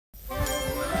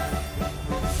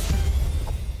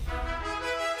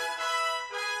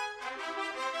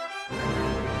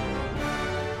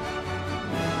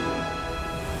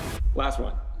Last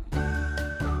one.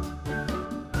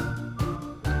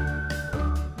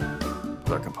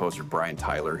 Our composer, Brian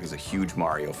Tyler, who's a huge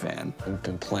Mario fan. I've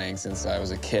been playing since I was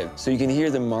a kid. So you can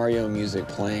hear the Mario music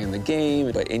playing in the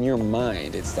game, but in your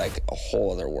mind, it's like a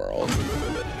whole other world.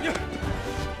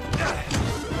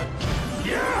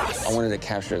 Yes! I wanted to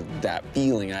capture that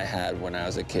feeling I had when I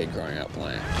was a kid growing up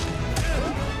playing.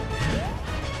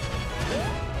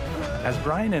 As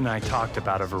Brian and I talked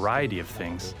about a variety of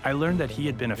things, I learned that he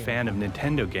had been a fan of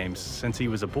Nintendo games since he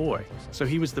was a boy, so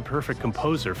he was the perfect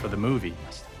composer for the movie.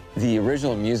 The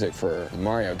original music for the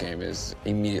Mario game is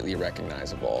immediately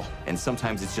recognizable. And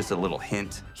sometimes it's just a little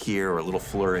hint here or a little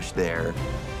flourish there.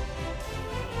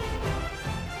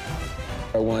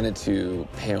 I wanted to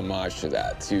pay homage to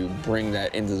that, to bring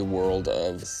that into the world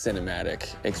of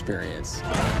cinematic experience.